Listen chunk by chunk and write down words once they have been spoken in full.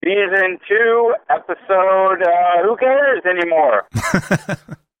Season 2, episode, who cares anymore?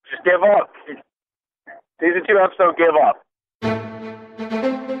 Just give up. Season 2, episode, give up.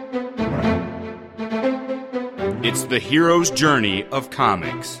 It's the hero's journey of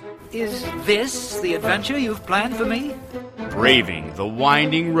comics. Is this the adventure you've planned for me? Braving the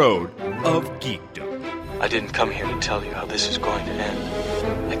winding road of geekdom. I didn't come here to tell you how this is going to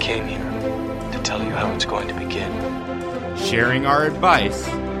end. I came here to tell you how it's going to begin. Sharing our advice.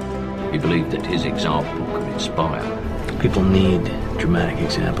 He believed that his example could inspire. People need dramatic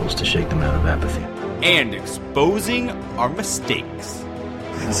examples to shake them out of apathy. And exposing our mistakes.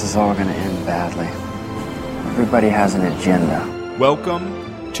 This is all going to end badly. Everybody has an agenda.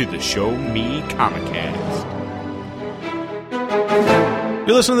 Welcome to the Show Me Comicast.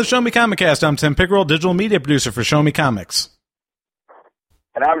 You're listening to the Show Me Comicast. I'm Tim Pickerel, digital media producer for Show Me Comics.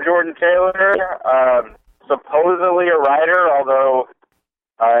 And I'm Jordan Taylor, supposedly a writer, although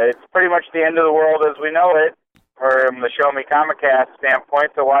it's pretty much the end of the world as we know it from the Show Me Comicast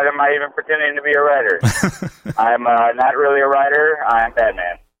standpoint, so why am I even pretending to be a writer? I'm not really a writer. I'm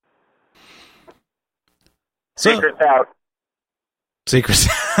Batman. Secret's out. Secrets.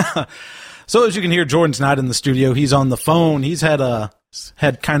 So as you can hear, Jordan's not in the studio. He's on the phone. He's had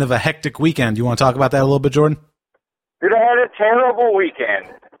kind of a hectic weekend. You want to talk about that a little bit, Jordan? Dude, I had a terrible weekend.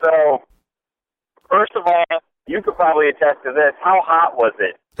 So, first of all, you could probably attest to this. How hot was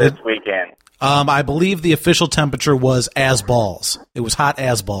it this weekend? I believe the official temperature was as balls. It was hot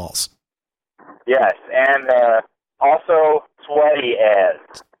as balls. Yes, and also sweaty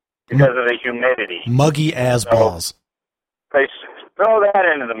as, because of the humidity. Muggy as balls. They throw that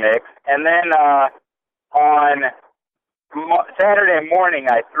into the mix, and then on Saturday morning,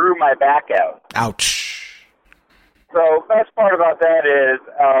 I threw my back out. Ouch. So, best part about that is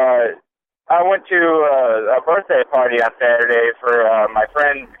I went to a birthday party on Saturday for my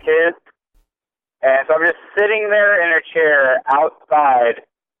friend's kids, and so I'm just sitting there in a chair outside,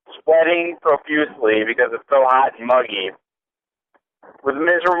 sweating profusely because it's so hot and muggy, with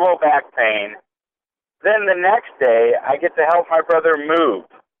miserable back pain. Then the next day, I get to help my brother move.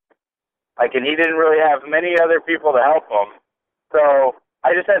 And he didn't really have many other people to help him, so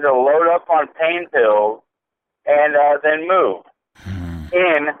I just had to load up on pain pills and then move.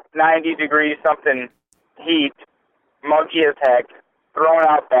 In 90-degree-something heat, muggy as heck, thrown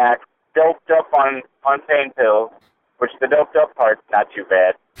out back, doped up on pain pills, which the doped up part's not too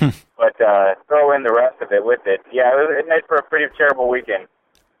bad, but throw in the rest of it with it. Yeah, it made for a pretty terrible weekend.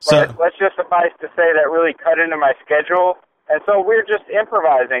 But let's just suffice to say that really cut into my schedule, and so we're just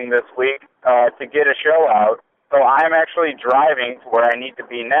improvising this week to get a show out, so I'm actually driving to where I need to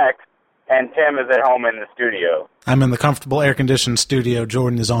be next, and Tim is at home in the studio. I'm in the comfortable air-conditioned studio.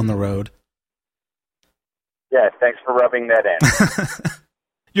 Jordan is on the road. Yes, thanks for rubbing that in.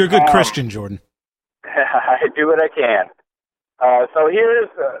 You're a good Christian, Jordan. I do what I can. So here's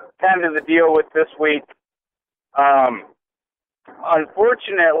kind of the deal with this week.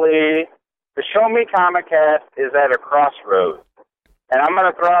 Unfortunately, the Show Me Comicast is at a crossroads. And I'm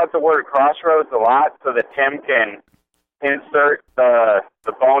going to throw out the word crossroads a lot so that Tim can insert the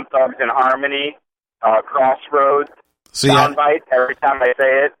Bone Thugs and Harmony crossroads soundbite every time I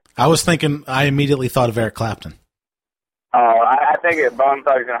say it. I immediately thought of Eric Clapton. I think Bone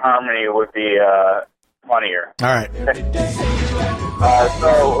Thugs and Harmony would be funnier. All right.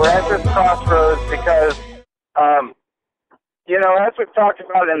 So we're at this crossroads because, as we've talked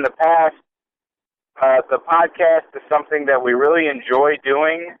about in the past, the podcast is something that we really enjoy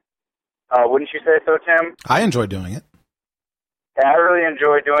doing. Wouldn't you say so, Tim? I enjoy doing it. Yeah, I really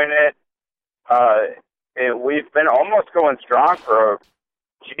enjoy doing it. We've been almost going strong for,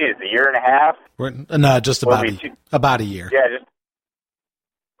 a year and a half. No, just about a year. Yeah, just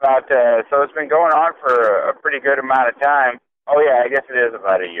about. So it's been going on for a pretty good amount of time. Oh yeah, I guess it is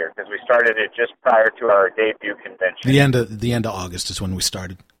about a year because we started it just prior to our debut convention. The end of August is when we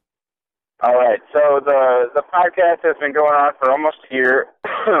started. All right, so the podcast has been going on for almost a year.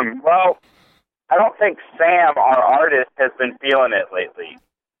 Well, I don't think Sam, our artist, has been feeling it lately.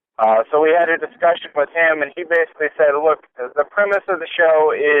 So we had a discussion with him, and he basically said, look, the premise of the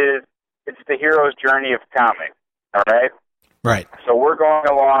show is it's the hero's journey of comics, all right? Right. So we're going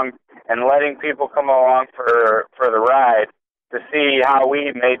along and letting people come along for the ride to see how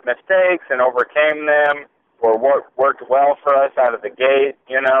we made mistakes and overcame them or what worked well for us out of the gate,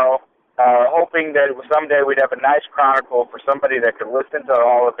 hoping that someday we'd have a nice chronicle for somebody that could listen to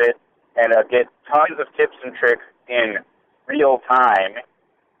all of it and get tons of tips and tricks in real time.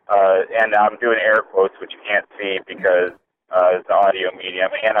 And I'm doing air quotes, which you can't see because it's the audio medium,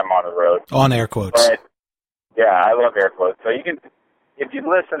 and I'm on the road. On air quotes. But, yeah, I love air quotes. So you can if you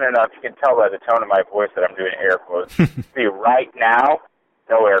listen enough, you can tell by the tone of my voice that I'm doing air quotes. See, right now,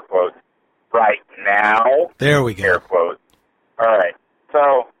 no air quotes. Right now, there we go. Air quotes. All right.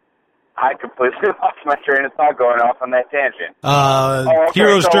 So I completely lost my train of thought going off on that tangent. Okay.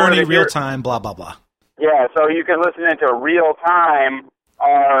 Hero's Journey, real time, blah, blah, blah. Yeah, so you can listen into real time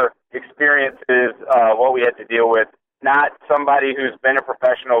our experiences, what we had to deal with, not somebody who's been a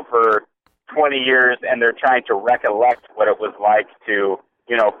professional for 20 years and they're trying to recollect what it was like to,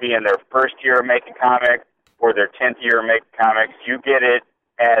 be in their first year of making comics or their 10th year of making comics. You get it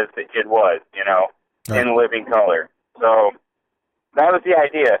as it was, in living color. So that was the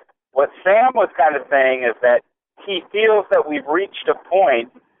idea. What Sam was kind of saying is that he feels that we've reached a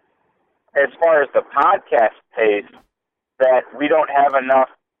point, as far as the podcast pace, that we don't have enough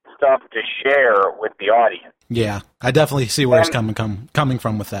stuff to share with the audience. Yeah, I definitely see where he's coming from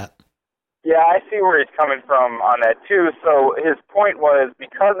with that. Yeah, I see where he's coming from on that, too. So his point was,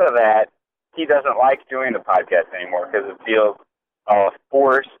 because of that, he doesn't like doing the podcast anymore because it feels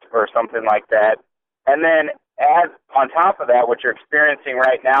forced or something like that. And then, on top of that, what you're experiencing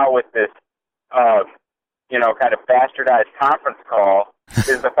right now with this, kind of bastardized conference call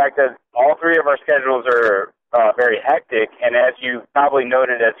is the fact that all three of our schedules are very hectic. And as you probably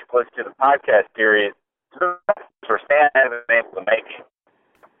noted as you listened to the podcast series, Stan hasn't been able to make it.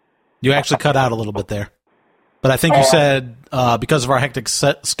 You actually cut out a little bit there. But I think you said because of our hectic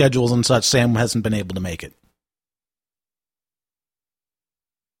schedules and such, Sam hasn't been able to make it.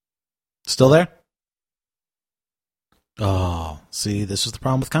 Still there? Oh, see, this is the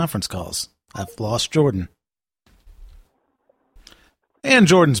problem with conference calls. I've lost Jordan. And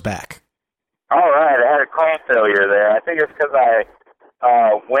Jordan's back. All right, I had a call failure there. I think it's because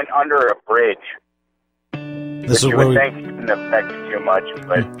I went under a bridge. This is where we think didn't affect you too much,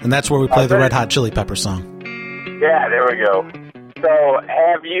 but and that's where we play the Red Hot Chili Pepper song. Yeah, there we go. So,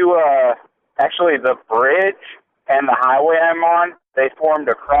 have you actually the bridge and the highway I'm on? They formed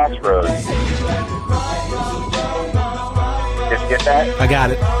a crossroads. Did you get that? I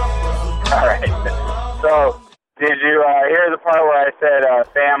got it. All right. So, did you hear the part where I said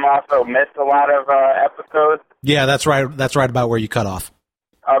Sam also missed a lot of episodes? Yeah, that's right. That's right about where you cut off.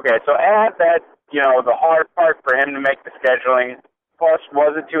 Okay, so add that, the hard part for him to make the scheduling, plus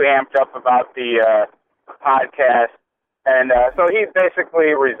wasn't too amped up about the podcast, and so he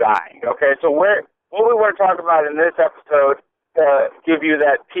basically resigned. Okay, so what we want to talk about in this episode to give you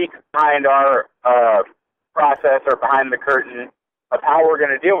that peek behind our process or behind the curtain of how we're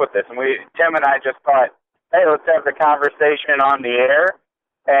going to deal with this. And Tim and I just thought, hey, let's have the conversation on the air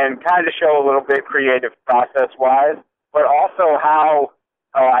and kind of show a little bit creative process-wise, but also how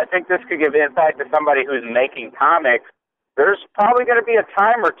I think this could give insight to somebody who's making comics. There's probably going to be a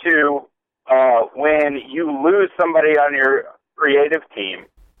time or two when you lose somebody on your creative team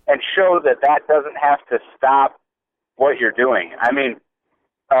and show that doesn't have to stop what you're doing. I mean,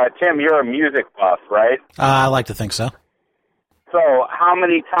 Tim, you're a music buff, right? I like to think so. So how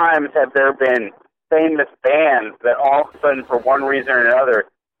many times have there been famous bands that all of a sudden, for one reason or another,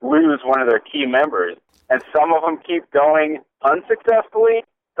 lose one of their key members? And some of them keep going unsuccessfully,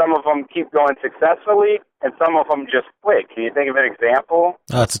 some of them keep going successfully, and some of them just quit. Can you think of an example?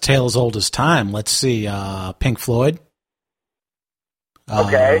 It's a tale as old as time. Let's see, Pink Floyd.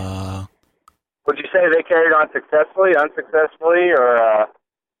 Okay. Would you say they carried on successfully, unsuccessfully, or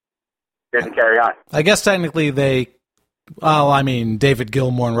didn't carry on? I guess technically David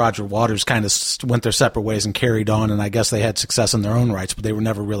Gilmour and Roger Waters kind of went their separate ways and carried on, and I guess they had success in their own rights, but they were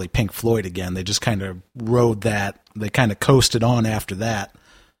never really Pink Floyd again. They just kind of rode that. They kind of coasted on after that.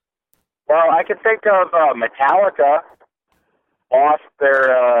 Well, I can think of Metallica lost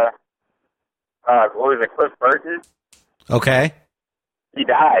their, what was it, Cliff Burton? Okay. He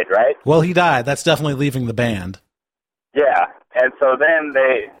died, right? Well, he died. That's definitely leaving the band. Yeah, and so then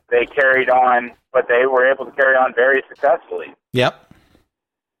they carried on, but they were able to carry on very successfully. Yep.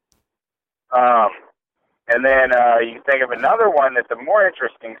 And then you can think of another one that's a more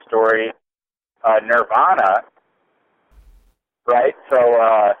interesting story, Nirvana, right?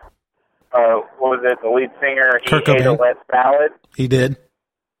 So, what was it, the lead singer, he ate a lead salad? He did.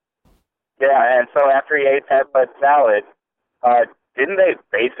 Yeah, and so after he ate that lead salad, didn't they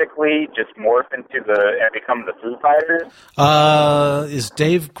basically just morph into and become the Foo Fighters? Is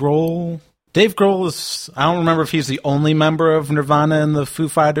Dave Grohl... Dave Grohl is... I don't remember if he's the only member of Nirvana and the Foo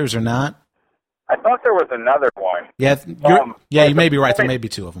Fighters or not. I thought there was another one. Yeah, you may be right. There may be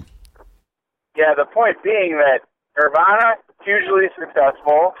two of them. Yeah, the point being that Nirvana, hugely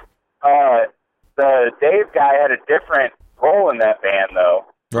successful. The Dave guy had a different role in that band, though.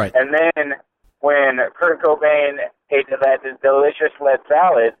 Right. And then when Kurt Cobain ate that delicious lead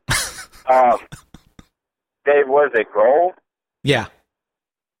salad, Dave, was it Grohl? Yeah.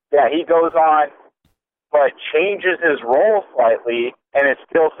 Yeah, he goes on, but changes his role slightly, and is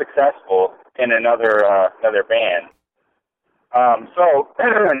still successful in another band. So,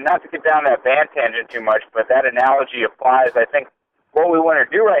 not to get down that band tangent too much, but that analogy applies. I think what we want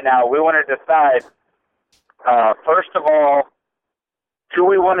to do right now, we want to decide, first of all, do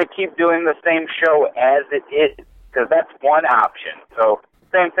we want to keep doing the same show as it is? Because that's one option. So,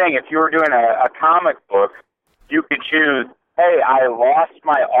 same thing, if you were doing a comic book, you could choose, hey, I lost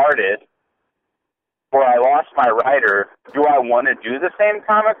my artist, or I lost my writer. Do I want to do the same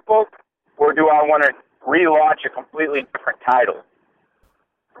comic book, or do I want to relaunch a completely different title?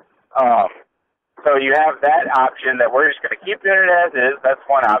 So you have that option that we're just going to keep doing it as is. That's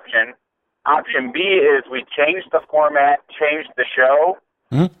one option. Option B is we change the format, change the show,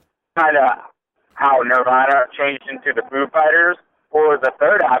 kind of how Nirvana changed into the Foo Fighters. Or the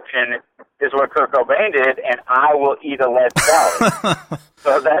third option is what Kurt Cobain did, and I will eat a lead salad.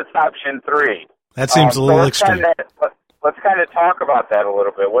 So that's option 3. That seems a little extreme. Let's kind of talk about that a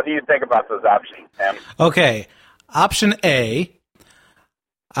little bit. What do you think about those options, Tim? Okay. Option A,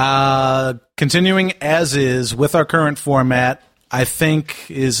 continuing as is with our current format, I think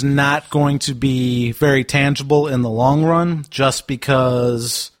is not going to be very tangible in the long run, just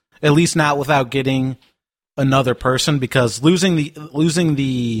because, at least not without getting another person, because losing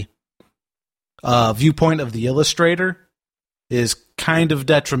the viewpoint of the illustrator is kind of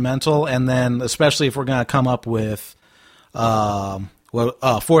detrimental, and then especially if we're going to come up with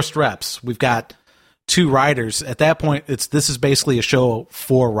forced reps. We've got 2 writers. At that point, this is basically a show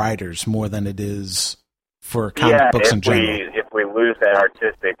for writers more than it is for comic books in general. If we lose that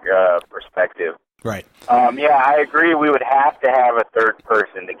artistic perspective. Right. Yeah, I agree. We would have to have a third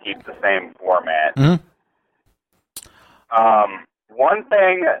person to keep the same format. Mm-hmm. One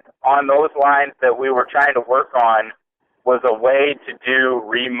thing on those lines that we were trying to work on was a way to do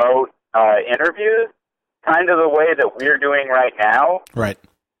remote interviews, kind of the way that we're doing right now. Right.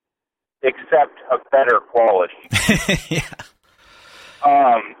 Except of better quality. Yeah.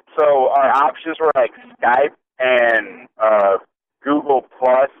 So our options were like Skype and Google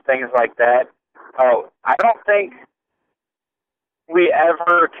Plus, things like that. I don't think we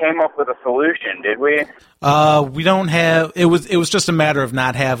ever came up with a solution, did we? We don't have. It was just a matter of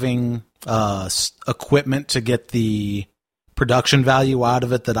not having equipment to get the production value out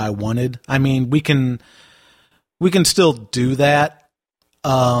of it that I wanted. I mean, we can still do that.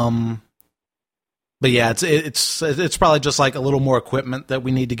 But yeah, it's probably just like a little more equipment that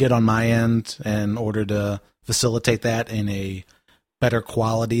we need to get on my end in order to facilitate that in a better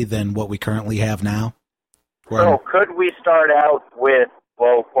quality than what we currently have now. So could we start out with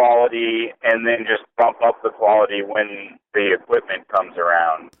low quality and then just bump up the quality when the equipment comes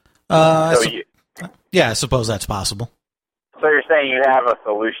around? Yeah, I suppose that's possible. So you're saying you have a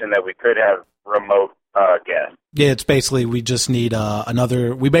solution that we could have remote guests? Yeah, it's basically we just need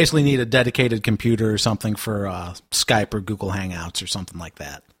we basically need a dedicated computer or something for Skype or Google Hangouts or something like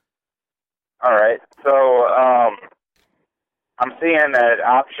that. All right. So I'm seeing that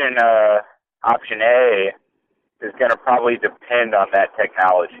option A is going to probably depend on that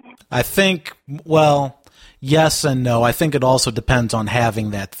technology. I think, well, yes and no. I think it also depends on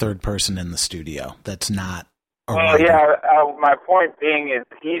having that third person in the studio that's not a writer. Yeah, my point being it's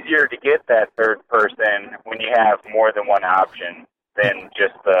easier to get that third person when you have more than one option than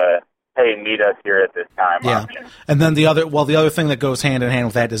just the, hey, meet us here at this time option. And then the other thing that goes hand in hand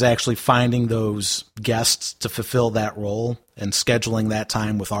with that is actually finding those guests to fulfill that role and scheduling that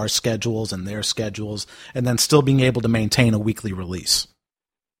time with our schedules and their schedules, and then still being able to maintain a weekly release.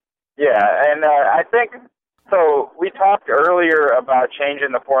 Yeah, and I think, so we talked earlier about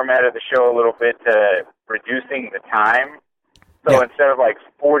changing the format of the show a little bit to reducing the time. So instead of like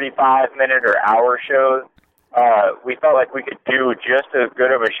 45-minute or hour shows, we felt like we could do just as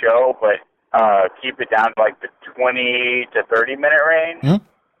good of a show, but keep it down to like the 20 to 30-minute range. Mm-hmm.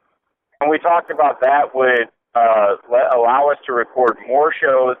 And we talked about that would allow us to record more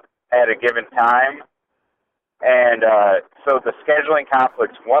shows at a given time. And so the scheduling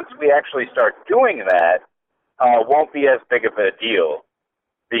conflicts, once we actually start doing that, won't be as big of a deal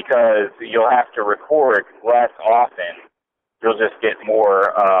because you'll have to record less often. You'll just get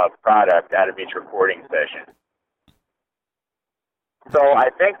more product out of each recording session. So I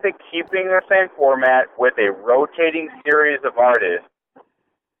think that keeping the same format with a rotating series of artists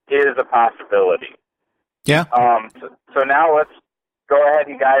is a possibility. Yeah. So now let's go ahead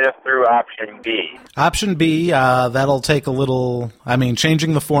and guide us through option B. Option B, that'll take a little... I mean,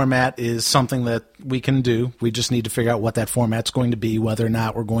 changing the format is something that we can do. We just need to figure out what that format's going to be, whether or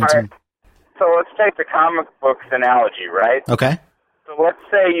not we're going to... So let's take the comic books analogy, right? Okay. So let's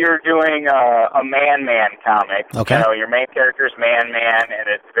say you're doing a Man-Man comic. Okay. You know, your main character is Man-Man, and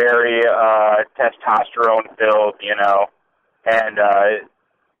it's very testosterone-filled, you know, and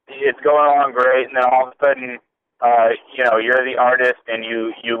it's going along great, and then all of a sudden, you know, you're the artist, and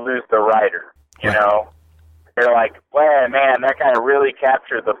you lose the writer, you know. You're like, well, man, that guy really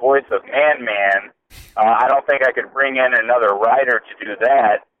captured the voice of Man-Man. I don't think I could bring in another writer to do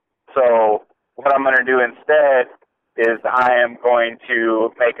that. So what I'm going to do instead is I am going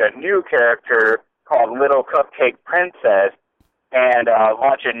to make a new character called Little Cupcake Princess and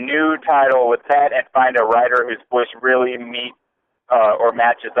launch a new title with that and find a writer whose voice really meets or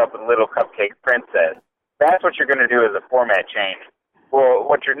matches up with Little Cupcake Princess. That's what you're going to do as a format change. Well,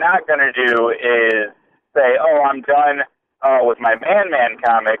 what you're not going to do is say, oh, I'm done with my Man-Man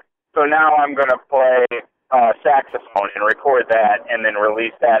comic, so now I'm going to play saxophone and record that and then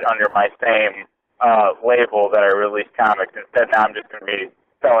release that under my same label that I release comics. Instead, now I'm just going to be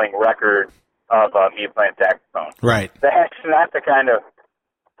selling records of me playing saxophone. Right. That's not the kind of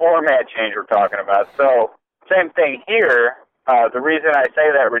format change we're talking about. So, same thing here. The reason I say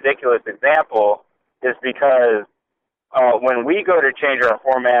that ridiculous example is because when we go to change our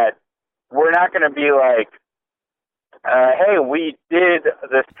format, we're not going to be like, hey, we did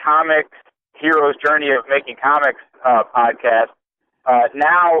this comics Hero's Journey of Making Comics podcast.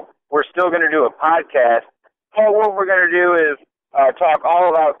 Now we're still going to do a podcast. Oh, what we're going to do is talk all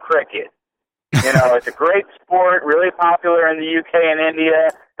about cricket. You know, it's a great sport, really popular in the UK and India.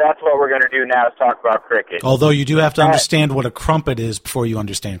 That's what we're going to do now is talk about cricket. Although you do have to understand what a crumpet is before you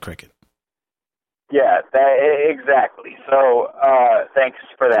understand cricket. Yeah, exactly. So thanks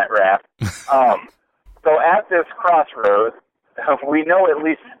for that, Raph. So at this crossroads, we know at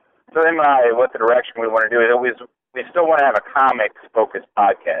least Tim and I what the direction we want to do is we still want to have a comics-focused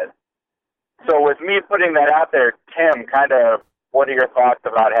podcast. So with me putting that out there, Tim, kind of what are your thoughts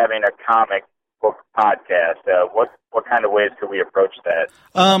about having a comic book podcast? What kind of ways could we approach that?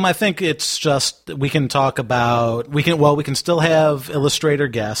 I think it's just we can talk about we can still have illustrator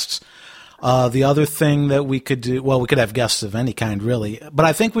guests. The other thing that we could do, we could have guests of any kind, really. But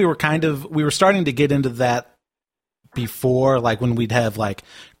I think we were starting to get into that before, like when we'd have like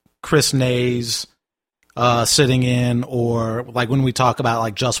Chris Nays sitting in, or like when we talk about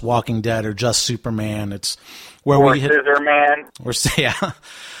like just Walking Dead or just Superman. It's where or Scissor Man. Or yeah.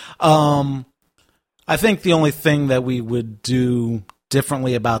 I think the only thing that we would do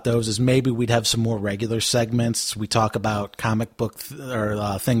differently about those is maybe we'd have some more regular segments. We talk about comic book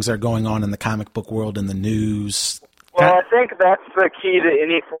or things that are going on in the comic book world in the news. Well, I think that's the key to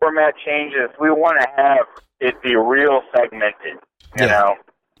any format changes. We want to have it be real segmented, you know.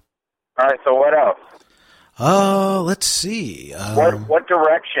 All right, so what else? Let's see. What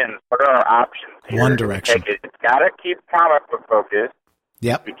directions? What are our options here? One direction. It's got to keep comic book focused.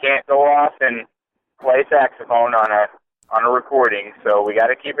 Yep. We can't go off and play saxophone on a recording, so we got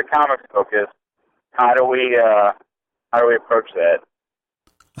to keep it comics focused. How do we approach that?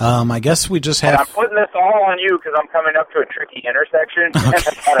 I guess we just have. And I'm putting this all on you because I'm coming up to a tricky intersection and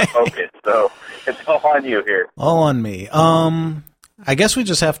I've got to focus. So it's all on you here. All on me. I guess we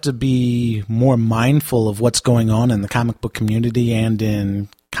just have to be more mindful of what's going on in the comic book community and in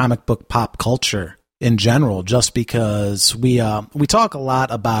comic book pop culture in general. Just because we talk a lot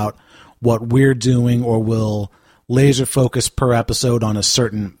about what we're doing, or will laser focus per episode on a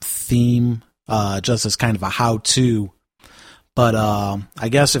certain theme, just as kind of a how-to. But I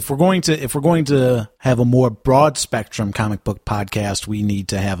guess if we're going to have a more broad spectrum comic book podcast, we need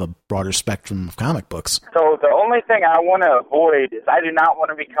to have a broader spectrum of comic books. So the only thing I want to avoid is I do not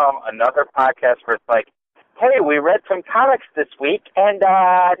want to become another podcast where it's like, hey, we read some comics this week, and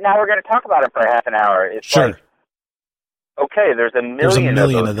now we're going to talk about it for half an hour. It's sure. Like, okay, there's a million of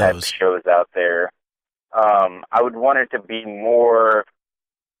those type of shows out there. I would want it to be more,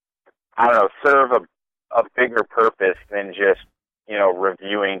 I don't know, serve a bigger purpose than just,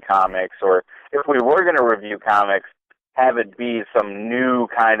 reviewing comics. Or if we were going to review comics, have it be some new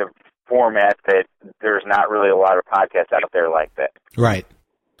kind of format that there's not really a lot of podcasts out there like that. Right.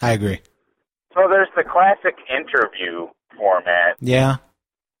 I agree. So there's the classic interview format. Yeah.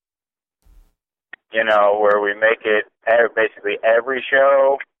 Where we make it basically every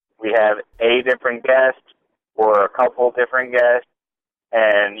show, we have a different guest or a couple different guests,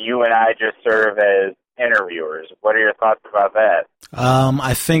 and you and I just serve as interviewers. What are your thoughts about that?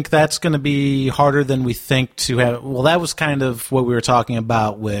 I think that's going to be harder than we think to have. Well, that was kind of what we were talking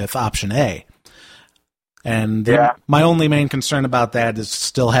about with option A. And my only main concern about that is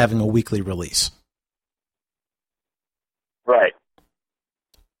still having a weekly release. Right.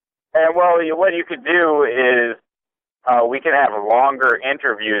 And, well, what you could do is we can have longer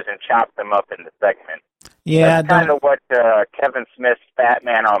interviews and chop them up into segments. Yeah, that's kind of what Kevin Smith's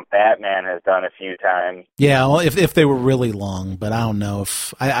Batman on Batman has done a few times. Yeah, well, if they were really long, but I don't know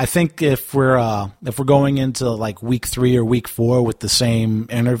if I think if we're going into like week 3 or week 4 with the same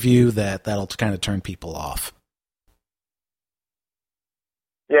interview, that'll kind of turn people off.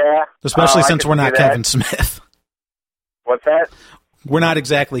 Yeah, especially since we're not Kevin Smith. What's that? We're not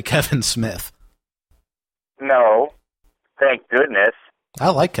exactly Kevin Smith. No, thank goodness. I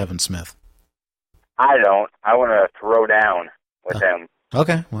like Kevin Smith. I don't. I want to throw down with him.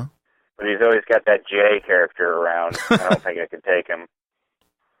 Okay, well. But he's always got that Jay character around. I don't think I could take him.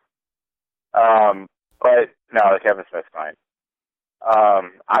 But, no, Kevin Smith's fine.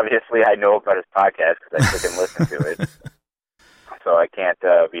 Obviously, I know about his podcast because I took and listened to it. So I can't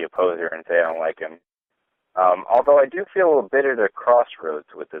be a poser and say I don't like him. Although I do feel a bit at a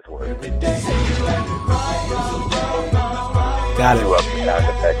crossroads with this work. Got it. Sound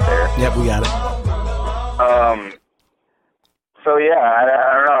effect there. Yep, we got it. So yeah,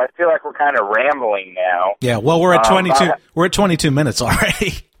 I don't know. I feel like we're kind of rambling now. Yeah, well, we're at 22. We're at 22 minutes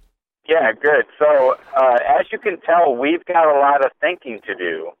already. Yeah, good. So as you can tell, we've got a lot of thinking to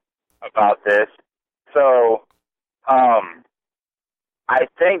do about this. So I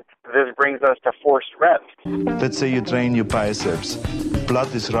think this brings us to forced reps. Let's say you train your biceps.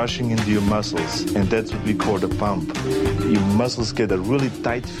 Blood is rushing into your muscles, and that's what we call the pump. Your muscles get a really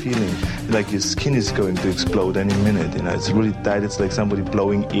tight feeling, like your skin is going to explode any minute. You know, it's really tight. It's like somebody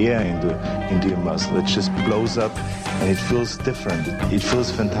blowing air into your muscle. It just blows up, and it feels different. It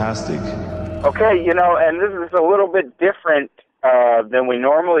feels fantastic. Okay, and this is a little bit different than we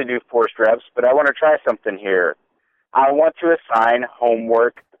normally do forced reps, but I want to try something here. I want to assign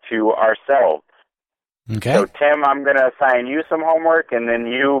homework to ourselves. Okay. So, Tim, I'm going to assign you some homework, and then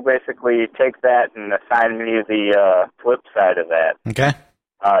you basically take that and assign me the flip side of that. Okay.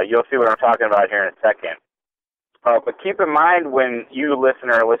 You'll see what I'm talking about here in a second. But keep in mind when you listen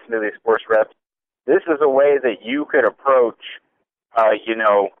to these force reps, this is a way that you could approach,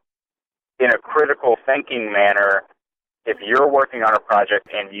 in a critical thinking manner if you're working on a project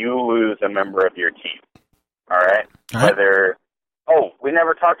and you lose a member of your team. All right? We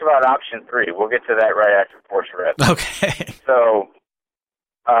never talked about option 3. We'll get to that right after force reps. Okay. So,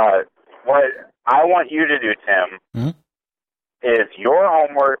 what I want you to do, Tim, is your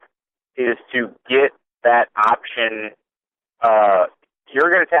homework is to get that option. You're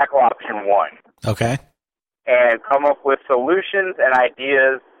going to tackle option 1. Okay. And come up with solutions and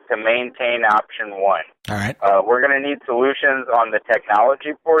ideas to maintain option 1. All right. We're going to need solutions on the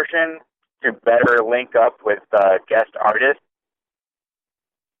technology portion to better link up with guest artists.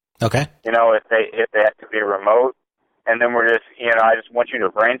 Okay. If they have to be remote. And then we're just, I just want you to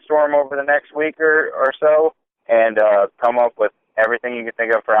brainstorm over the next week or so and come up with everything you can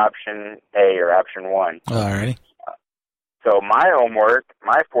think of for option A or option 1. All righty. So my homework,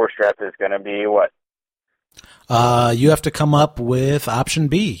 my force rep is going to be what? You have to come up with option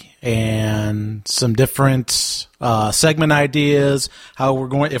B and some different segment ideas.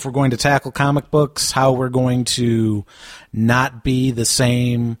 If we're going to tackle comic books, how we're going to not be the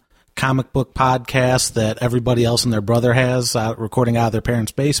same comic book podcast that everybody else and their brother has recording out of their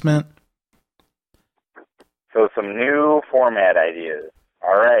parents' basement. So some new format ideas.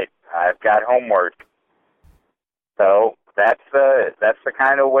 All right, I've got homework. So that's the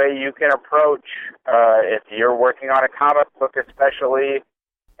kind of way you can approach if you're working on a comic book, especially,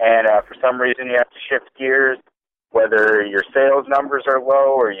 and for some reason you have to shift gears, whether your sales numbers are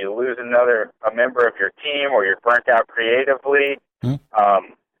low or you lose a member of your team or you're burnt out creatively.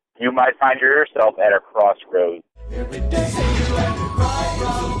 You might find yourself at a crossroads.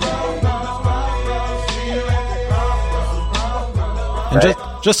 And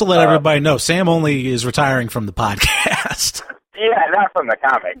just to let everybody know, Sam only is retiring from the podcast. Yeah, not from the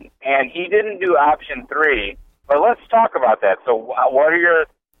comic. And he didn't do option 3, but let's talk about that. So what are your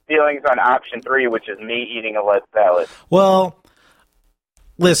feelings on option 3, which is me eating a lead salad? Well,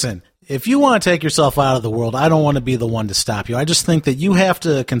 listen, if you want to take yourself out of the world, I don't want to be the one to stop you. I just think that you have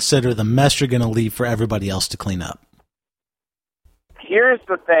to consider the mess you're going to leave for everybody else to clean up. Here's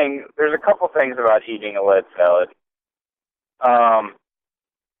the thing. There's a couple things about eating a lead salad.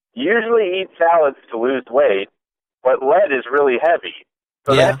 Usually eat salads to lose weight, but lead is really heavy.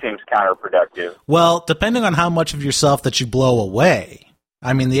 So Yeah. that seems counterproductive. Well, depending on how much of yourself that you blow away.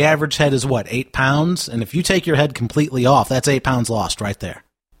 I mean, the average head is, 8 pounds? And if you take your head completely off, that's 8 pounds lost right there.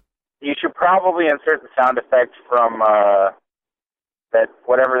 You should probably insert the sound effect from that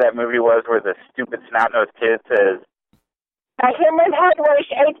whatever that movie was where the stupid snot-nosed kid says, "A human head weighs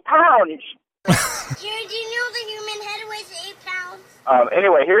 8 pounds." Jerry, do you know the human head weighs 8 pounds?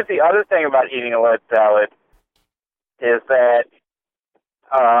 Anyway, here's the other thing about eating a lead salad, is that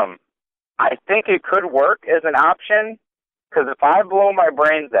I think it could work as an option, because if I blow my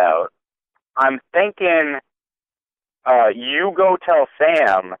brains out, I'm thinking you go tell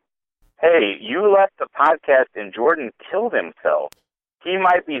Sam, hey, you left the podcast and Jordan killed himself. He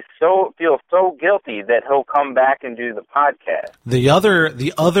might feel so guilty that he'll come back and do the podcast. The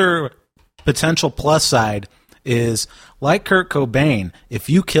other potential plus side is, like Kurt Cobain, if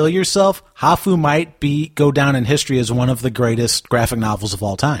you kill yourself, Hafu might go down in history as one of the greatest graphic novels of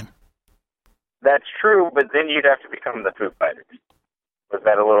all time. That's true, but then you'd have to become the Foo Fighters. Was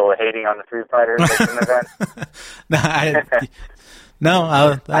that a little hating on the Foo Fighters?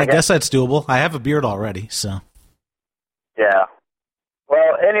 I guess that's doable. I have a beard already, so. Yeah.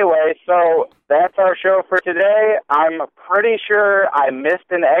 Well, anyway, so that's our show for today. I'm pretty sure I missed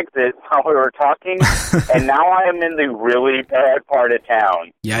an exit while we were talking, and now I am in the really bad part of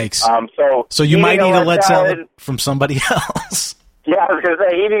town. Yikes. So you might eat a lead salad from somebody else. Yeah, I was going to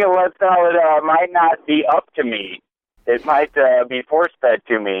say, eating a lead salad might not be up to me. It might be force-fed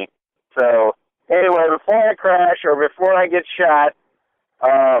to me. So, anyway, before I crash or before I get shot,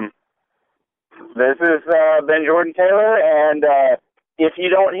 this has been Jordan Taylor, and if you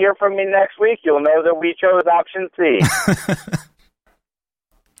don't hear from me next week, you'll know that we chose option C.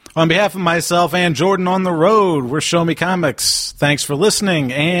 On behalf of myself and Jordan on the road, we're Show Me Comics. Thanks for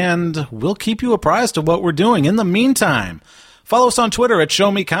listening, and we'll keep you apprised of what we're doing. In the meantime, follow us on Twitter at Show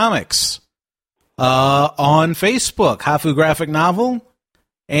Me Comics. On Facebook, Hafu Graphic Novel,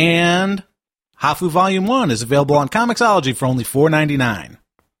 and Hafu Volume 1 is available on Comixology for only $4.99.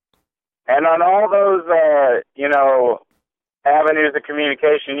 And on all those, avenues of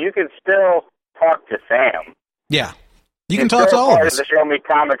communication, you can still talk to Sam. Yeah. You can talk to all of us. Part of the Show Me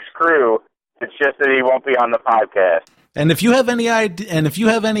Comics crew. It's just that he won't be on the podcast. And if you have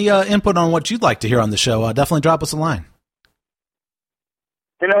any input on what you'd like to hear on the show, definitely drop us a line.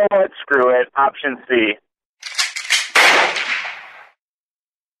 You know what? Screw it. Option C.